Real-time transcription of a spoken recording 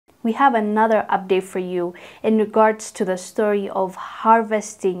We have another update for you in regards to the story of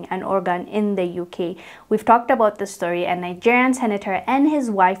harvesting an organ in the UK. We've talked about the story. A Nigerian senator and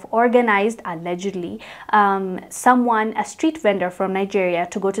his wife organized, allegedly, a street vendor from Nigeria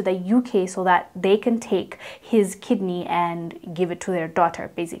to go to the UK so that they can take his kidney and give it to their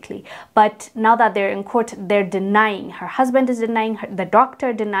daughter, basically. But now that they're in court, they're denying. Her husband is denying, the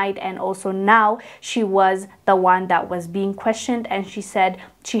doctor denied, and also now she was the one that was being questioned, and she said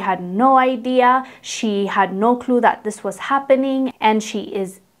she had no idea, she had no clue that this was happening, and she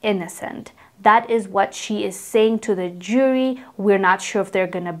is innocent. That is what she is saying to the jury. We're not sure if they're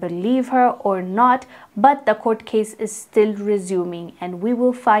gonna believe her or not, but the court case is still resuming, and we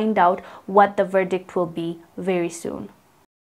will find out what the verdict will be very soon.